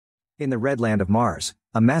In the red land of Mars,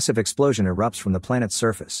 a massive explosion erupts from the planet's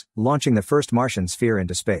surface, launching the first Martian sphere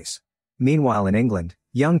into space. Meanwhile in England,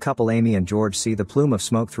 young couple Amy and George see the plume of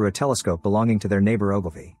smoke through a telescope belonging to their neighbor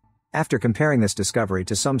Ogilvy. After comparing this discovery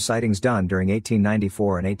to some sightings done during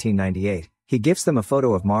 1894 and 1898, he gives them a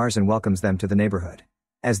photo of Mars and welcomes them to the neighborhood.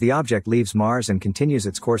 As the object leaves Mars and continues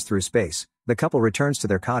its course through space, the couple returns to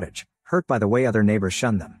their cottage, hurt by the way other neighbors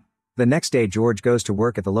shun them. The next day George goes to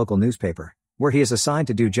work at the local newspaper, where he is assigned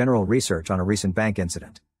to do general research on a recent bank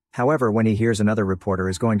incident. However, when he hears another reporter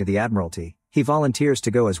is going to the Admiralty, he volunteers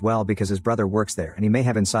to go as well because his brother works there and he may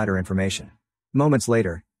have insider information. Moments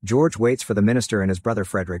later, George waits for the minister and his brother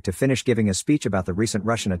Frederick to finish giving a speech about the recent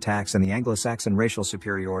Russian attacks and the Anglo-Saxon racial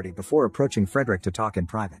superiority before approaching Frederick to talk in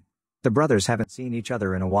private. The brothers haven't seen each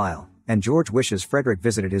other in a while, and George wishes Frederick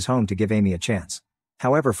visited his home to give Amy a chance.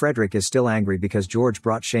 However, Frederick is still angry because George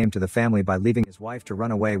brought shame to the family by leaving his wife to run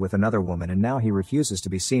away with another woman and now he refuses to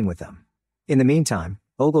be seen with them. In the meantime,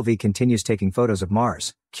 Ogilvy continues taking photos of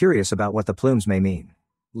Mars, curious about what the plumes may mean.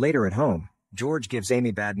 Later at home, George gives Amy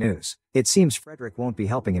bad news. It seems Frederick won't be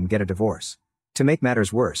helping him get a divorce. To make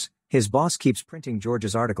matters worse, his boss keeps printing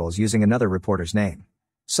George's articles using another reporter's name.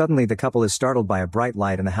 Suddenly the couple is startled by a bright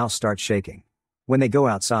light and the house starts shaking. When they go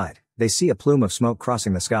outside, they see a plume of smoke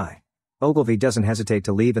crossing the sky. Ogilvy doesn't hesitate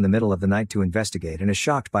to leave in the middle of the night to investigate and is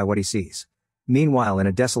shocked by what he sees. Meanwhile in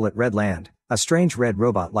a desolate red land, a strange red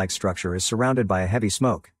robot-like structure is surrounded by a heavy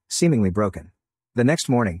smoke, seemingly broken. The next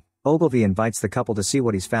morning, Ogilvy invites the couple to see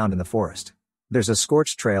what he's found in the forest. There's a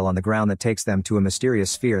scorched trail on the ground that takes them to a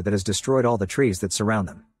mysterious sphere that has destroyed all the trees that surround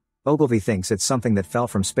them. Ogilvy thinks it's something that fell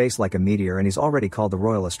from space like a meteor and he's already called the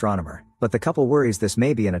royal astronomer, but the couple worries this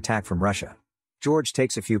may be an attack from Russia. George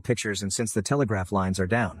takes a few pictures and since the telegraph lines are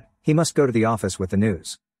down, he must go to the office with the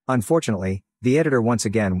news. Unfortunately, the editor once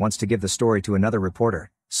again wants to give the story to another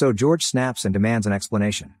reporter, so George snaps and demands an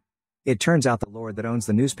explanation. It turns out the lord that owns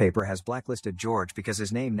the newspaper has blacklisted George because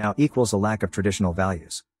his name now equals a lack of traditional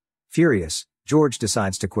values. Furious, George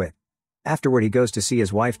decides to quit. Afterward he goes to see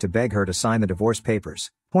his wife to beg her to sign the divorce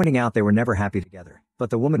papers, pointing out they were never happy together,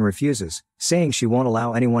 but the woman refuses, saying she won't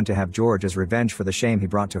allow anyone to have George as revenge for the shame he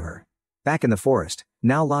brought to her. Back in the forest,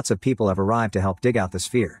 now lots of people have arrived to help dig out the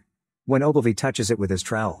sphere. When Ogilvy touches it with his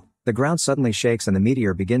trowel, the ground suddenly shakes and the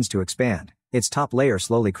meteor begins to expand, its top layer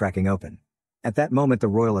slowly cracking open. At that moment the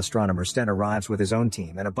royal astronomer Stent arrives with his own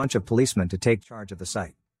team and a bunch of policemen to take charge of the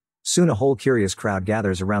site. Soon a whole curious crowd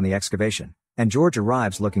gathers around the excavation, and George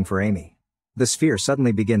arrives looking for Amy. The sphere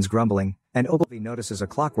suddenly begins grumbling, and Ogilvy notices a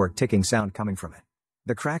clockwork ticking sound coming from it.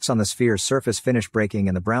 The cracks on the sphere's surface finish breaking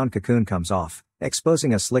and the brown cocoon comes off,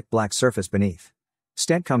 exposing a slick black surface beneath.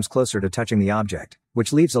 Stent comes closer to touching the object,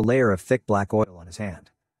 which leaves a layer of thick black oil on his hand.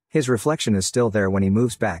 His reflection is still there when he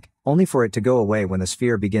moves back, only for it to go away when the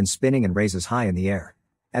sphere begins spinning and raises high in the air.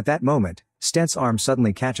 At that moment, Stent's arm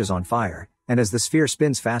suddenly catches on fire, and as the sphere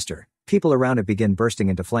spins faster, people around it begin bursting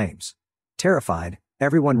into flames. Terrified,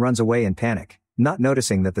 everyone runs away in panic, not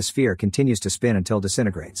noticing that the sphere continues to spin until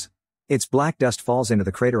disintegrates. Its black dust falls into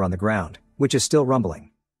the crater on the ground, which is still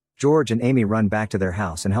rumbling. George and Amy run back to their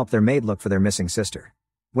house and help their maid look for their missing sister.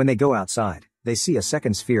 When they go outside, they see a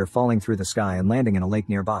second sphere falling through the sky and landing in a lake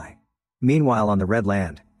nearby. Meanwhile on the red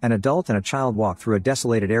land, an adult and a child walk through a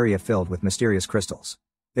desolated area filled with mysterious crystals.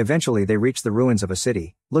 Eventually they reach the ruins of a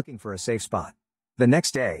city, looking for a safe spot. The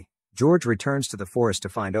next day, George returns to the forest to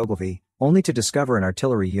find Ogilvy, only to discover an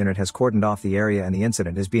artillery unit has cordoned off the area and the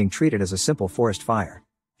incident is being treated as a simple forest fire.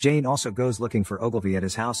 Jane also goes looking for Ogilvy at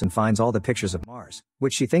his house and finds all the pictures of Mars,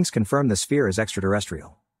 which she thinks confirm the sphere is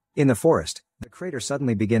extraterrestrial. In the forest, the crater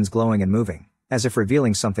suddenly begins glowing and moving, as if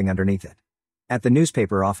revealing something underneath it. At the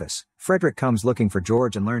newspaper office, Frederick comes looking for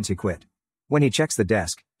George and learns he quit. When he checks the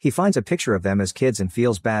desk, he finds a picture of them as kids and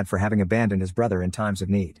feels bad for having abandoned his brother in times of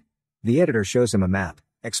need. The editor shows him a map,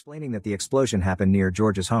 explaining that the explosion happened near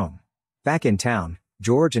George's home. Back in town,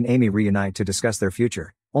 George and Amy reunite to discuss their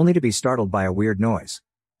future, only to be startled by a weird noise.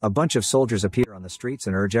 A bunch of soldiers appear on the streets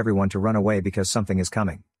and urge everyone to run away because something is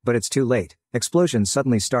coming, but it's too late. Explosions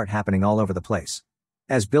suddenly start happening all over the place.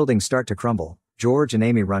 As buildings start to crumble, George and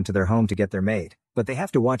Amy run to their home to get their maid, but they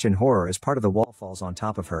have to watch in horror as part of the wall falls on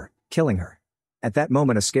top of her, killing her. At that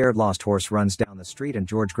moment a scared lost horse runs down the street and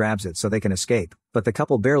George grabs it so they can escape, but the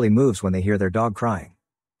couple barely moves when they hear their dog crying.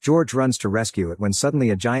 George runs to rescue it when suddenly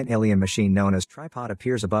a giant alien machine known as Tripod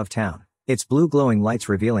appears above town, its blue glowing lights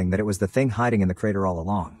revealing that it was the thing hiding in the crater all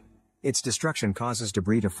along. Its destruction causes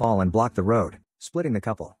debris to fall and block the road, splitting the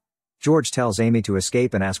couple. George tells Amy to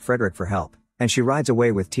escape and ask Frederick for help, and she rides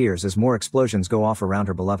away with tears as more explosions go off around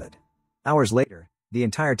her beloved. Hours later, the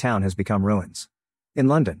entire town has become ruins. In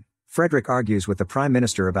London, Frederick argues with the Prime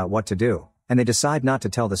Minister about what to do, and they decide not to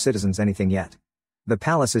tell the citizens anything yet. The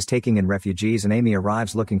palace is taking in refugees and Amy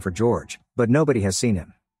arrives looking for George, but nobody has seen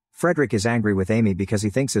him. Frederick is angry with Amy because he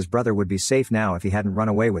thinks his brother would be safe now if he hadn't run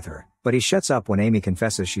away with her, but he shuts up when Amy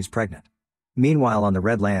confesses she's pregnant. Meanwhile on the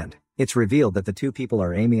Red Land, it's revealed that the two people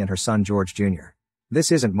are Amy and her son George Jr.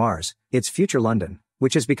 This isn't Mars, it's future London,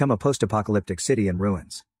 which has become a post-apocalyptic city in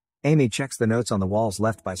ruins. Amy checks the notes on the walls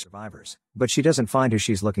left by survivors, but she doesn't find who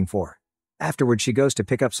she's looking for. Afterward she goes to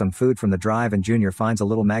pick up some food from the drive and Junior finds a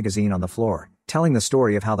little magazine on the floor, telling the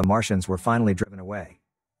story of how the Martians were finally driven away.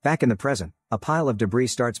 Back in the present, a pile of debris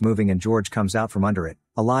starts moving and George comes out from under it,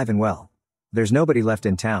 alive and well. There's nobody left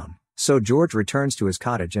in town, so George returns to his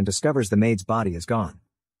cottage and discovers the maid's body is gone.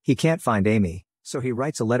 He can't find Amy, so he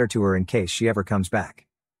writes a letter to her in case she ever comes back.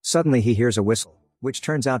 Suddenly he hears a whistle, which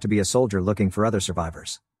turns out to be a soldier looking for other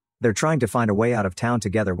survivors. They're trying to find a way out of town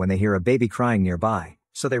together when they hear a baby crying nearby,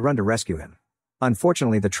 so they run to rescue him.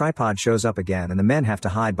 Unfortunately the tripod shows up again and the men have to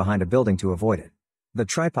hide behind a building to avoid it. The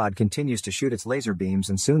tripod continues to shoot its laser beams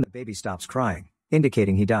and soon the baby stops crying,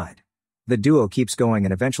 indicating he died. The duo keeps going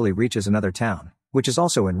and eventually reaches another town, which is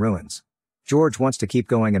also in ruins. George wants to keep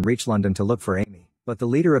going and reach London to look for Amy, but the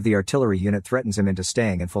leader of the artillery unit threatens him into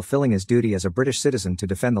staying and fulfilling his duty as a British citizen to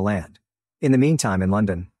defend the land. In the meantime in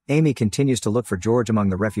London, Amy continues to look for George among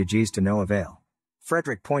the refugees to no avail.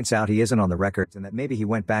 Frederick points out he isn't on the records and that maybe he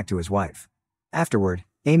went back to his wife. Afterward,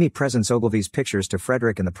 Amy presents Ogilvy's pictures to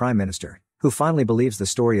Frederick and the Prime Minister, who finally believes the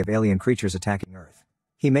story of alien creatures attacking Earth.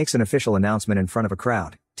 He makes an official announcement in front of a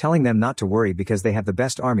crowd, telling them not to worry because they have the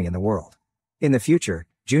best army in the world. In the future,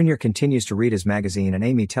 Junior continues to read his magazine and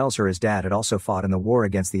Amy tells her his dad had also fought in the war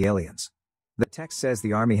against the aliens. The text says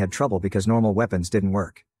the army had trouble because normal weapons didn't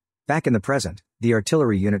work. Back in the present, the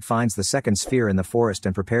artillery unit finds the second sphere in the forest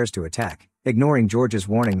and prepares to attack, ignoring George's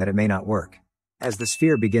warning that it may not work. As the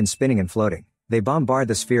sphere begins spinning and floating, they bombard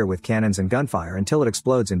the sphere with cannons and gunfire until it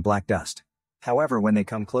explodes in black dust. However, when they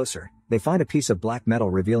come closer, they find a piece of black metal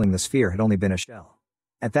revealing the sphere had only been a shell.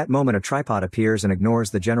 At that moment a tripod appears and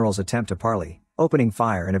ignores the general's attempt to parley, opening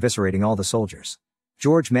fire and eviscerating all the soldiers.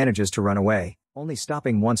 George manages to run away, only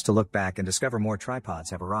stopping once to look back and discover more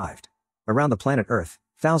tripods have arrived. Around the planet Earth,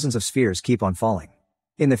 thousands of spheres keep on falling.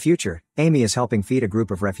 In the future, Amy is helping feed a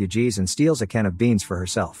group of refugees and steals a can of beans for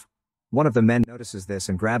herself. One of the men notices this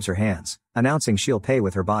and grabs her hands, announcing she'll pay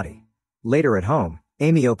with her body. Later at home,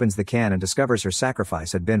 Amy opens the can and discovers her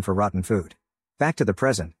sacrifice had been for rotten food. Back to the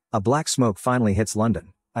present, a black smoke finally hits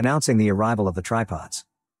London, announcing the arrival of the tripods.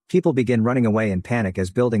 People begin running away in panic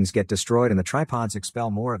as buildings get destroyed and the tripods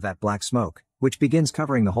expel more of that black smoke, which begins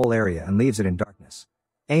covering the whole area and leaves it in darkness.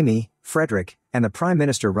 Amy, Frederick, and the Prime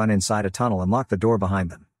Minister run inside a tunnel and lock the door behind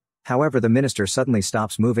them. However, the minister suddenly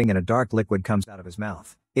stops moving and a dark liquid comes out of his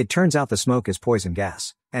mouth. It turns out the smoke is poison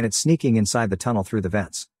gas, and it's sneaking inside the tunnel through the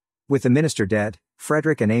vents. With the minister dead,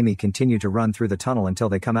 Frederick and Amy continue to run through the tunnel until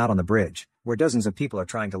they come out on the bridge, where dozens of people are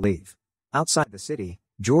trying to leave. Outside the city,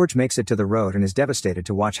 George makes it to the road and is devastated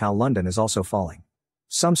to watch how London is also falling.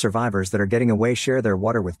 Some survivors that are getting away share their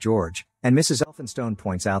water with George, and Mrs. Elphinstone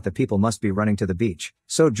points out that people must be running to the beach,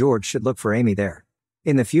 so George should look for Amy there.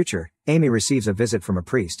 In the future, Amy receives a visit from a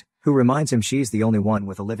priest, who reminds him she's the only one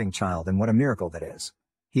with a living child and what a miracle that is.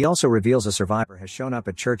 He also reveals a survivor has shown up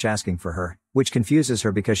at church asking for her, which confuses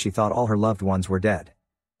her because she thought all her loved ones were dead.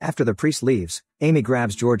 After the priest leaves, Amy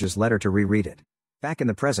grabs George's letter to reread it. Back in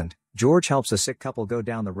the present, George helps a sick couple go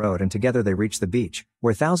down the road and together they reach the beach,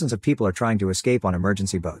 where thousands of people are trying to escape on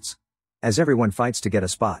emergency boats. As everyone fights to get a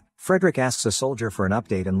spot, Frederick asks a soldier for an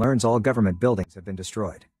update and learns all government buildings have been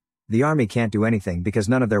destroyed. The army can't do anything because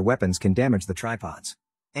none of their weapons can damage the tripods.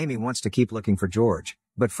 Amy wants to keep looking for George,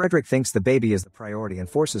 but Frederick thinks the baby is the priority and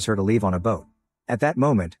forces her to leave on a boat. At that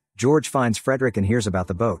moment, George finds Frederick and hears about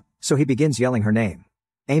the boat, so he begins yelling her name.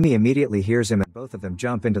 Amy immediately hears him and both of them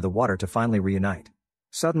jump into the water to finally reunite.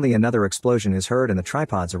 Suddenly another explosion is heard and the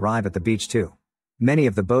tripods arrive at the beach too. Many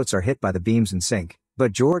of the boats are hit by the beams and sink,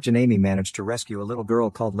 but George and Amy manage to rescue a little girl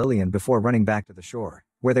called Lillian before running back to the shore,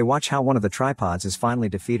 where they watch how one of the tripods is finally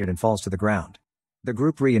defeated and falls to the ground. The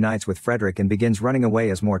group reunites with Frederick and begins running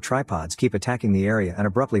away as more tripods keep attacking the area and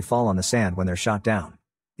abruptly fall on the sand when they're shot down.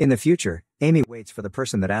 In the future, Amy waits for the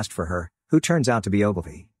person that asked for her, who turns out to be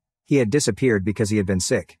Ogilvy. He had disappeared because he had been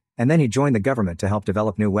sick, and then he joined the government to help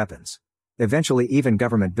develop new weapons. Eventually even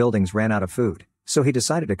government buildings ran out of food, so he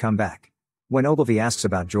decided to come back. When Ogilvy asks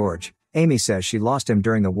about George, Amy says she lost him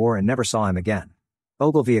during the war and never saw him again.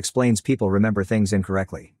 Ogilvy explains people remember things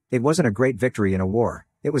incorrectly. It wasn't a great victory in a war,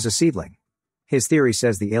 it was a seedling. His theory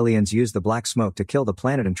says the aliens used the black smoke to kill the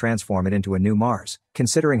planet and transform it into a new Mars.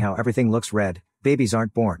 Considering how everything looks red, babies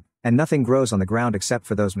aren't born, and nothing grows on the ground except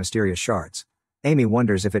for those mysterious shards. Amy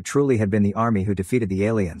wonders if it truly had been the army who defeated the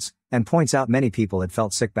aliens, and points out many people had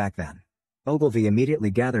felt sick back then. Ogilvy immediately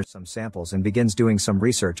gathers some samples and begins doing some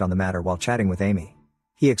research on the matter while chatting with Amy.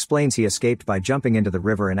 He explains he escaped by jumping into the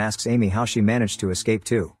river and asks Amy how she managed to escape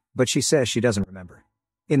too, but she says she doesn't remember.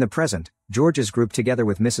 In the present, George's group together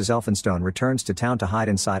with Mrs. Elphinstone returns to town to hide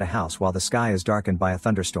inside a house while the sky is darkened by a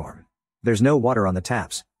thunderstorm. There's no water on the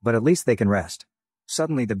taps, but at least they can rest.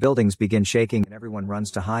 Suddenly the buildings begin shaking and everyone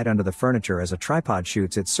runs to hide under the furniture as a tripod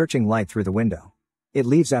shoots its searching light through the window. It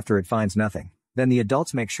leaves after it finds nothing. Then the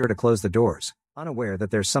adults make sure to close the doors, unaware that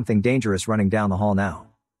there's something dangerous running down the hall now.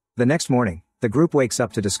 The next morning, the group wakes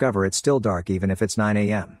up to discover it's still dark even if it's 9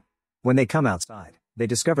 a.m. When they come outside, they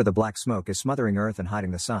discover the black smoke is smothering earth and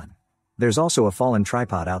hiding the sun. There's also a fallen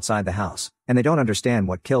tripod outside the house, and they don't understand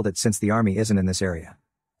what killed it since the army isn't in this area.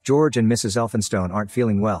 George and Mrs. Elphinstone aren't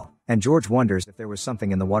feeling well, and George wonders if there was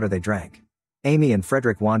something in the water they drank. Amy and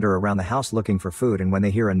Frederick wander around the house looking for food, and when they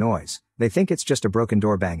hear a noise, they think it's just a broken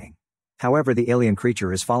door banging. However, the alien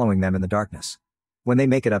creature is following them in the darkness. When they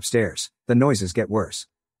make it upstairs, the noises get worse.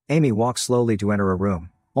 Amy walks slowly to enter a room,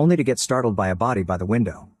 only to get startled by a body by the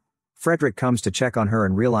window. Frederick comes to check on her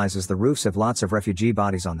and realizes the roofs have lots of refugee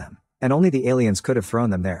bodies on them, and only the aliens could have thrown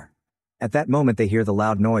them there. At that moment they hear the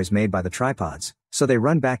loud noise made by the tripods, so they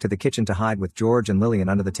run back to the kitchen to hide with George and Lillian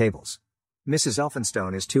under the tables. Mrs.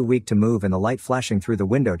 Elphinstone is too weak to move and the light flashing through the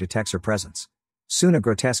window detects her presence. Soon a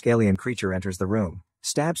grotesque alien creature enters the room,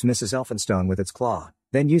 stabs Mrs. Elphinstone with its claw,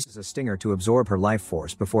 then uses a stinger to absorb her life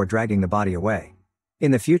force before dragging the body away.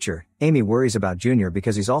 In the future, Amy worries about Junior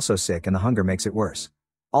because he's also sick and the hunger makes it worse.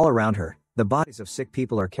 All around her, the bodies of sick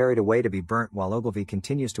people are carried away to be burnt while Ogilvy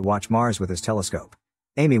continues to watch Mars with his telescope.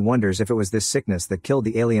 Amy wonders if it was this sickness that killed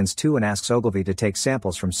the aliens too and asks Ogilvy to take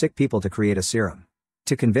samples from sick people to create a serum.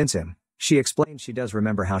 To convince him, she explains she does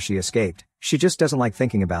remember how she escaped, she just doesn't like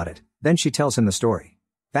thinking about it, then she tells him the story.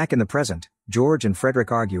 Back in the present, George and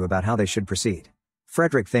Frederick argue about how they should proceed.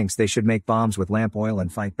 Frederick thinks they should make bombs with lamp oil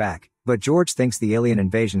and fight back, but George thinks the alien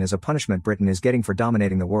invasion is a punishment Britain is getting for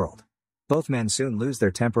dominating the world. Both men soon lose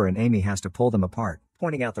their temper and Amy has to pull them apart,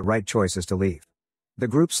 pointing out the right choice is to leave. The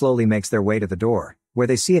group slowly makes their way to the door, where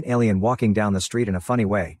they see an alien walking down the street in a funny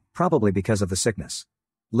way, probably because of the sickness.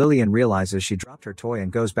 Lillian realizes she dropped her toy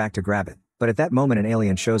and goes back to grab it, but at that moment an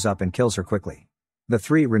alien shows up and kills her quickly. The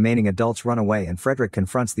three remaining adults run away and Frederick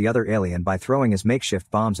confronts the other alien by throwing his makeshift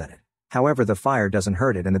bombs at it. However, the fire doesn't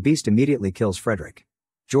hurt it and the beast immediately kills Frederick.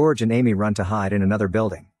 George and Amy run to hide in another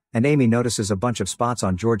building, and Amy notices a bunch of spots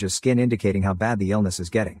on George's skin indicating how bad the illness is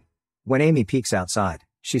getting. When Amy peeks outside,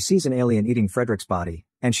 she sees an alien eating Frederick's body,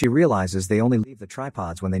 and she realizes they only leave the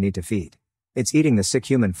tripods when they need to feed. It's eating the sick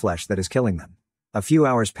human flesh that is killing them. A few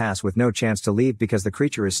hours pass with no chance to leave because the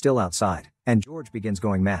creature is still outside, and George begins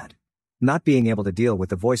going mad. Not being able to deal with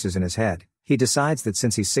the voices in his head, he decides that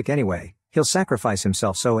since he's sick anyway, he'll sacrifice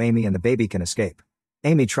himself so Amy and the baby can escape.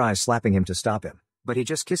 Amy tries slapping him to stop him, but he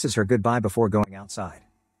just kisses her goodbye before going outside.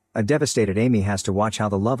 A devastated Amy has to watch how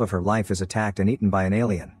the love of her life is attacked and eaten by an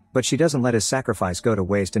alien, but she doesn't let his sacrifice go to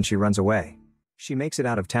waste and she runs away. She makes it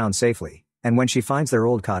out of town safely, and when she finds their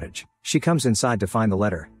old cottage, she comes inside to find the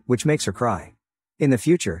letter, which makes her cry. In the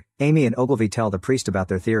future, Amy and Ogilvy tell the priest about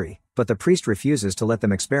their theory, but the priest refuses to let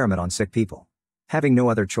them experiment on sick people. Having no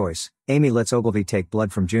other choice, Amy lets Ogilvy take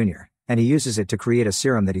blood from Junior, and he uses it to create a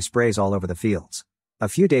serum that he sprays all over the fields. A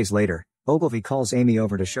few days later, Ogilvy calls Amy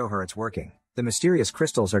over to show her it's working. The mysterious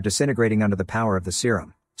crystals are disintegrating under the power of the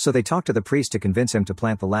serum, so they talk to the priest to convince him to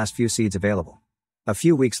plant the last few seeds available. A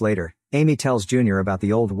few weeks later, Amy tells Junior about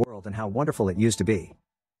the old world and how wonderful it used to be.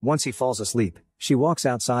 Once he falls asleep, she walks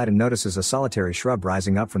outside and notices a solitary shrub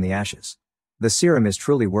rising up from the ashes. The serum is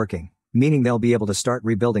truly working, meaning they'll be able to start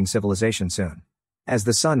rebuilding civilization soon. As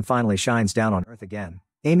the sun finally shines down on Earth again,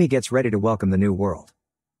 Amy gets ready to welcome the new world.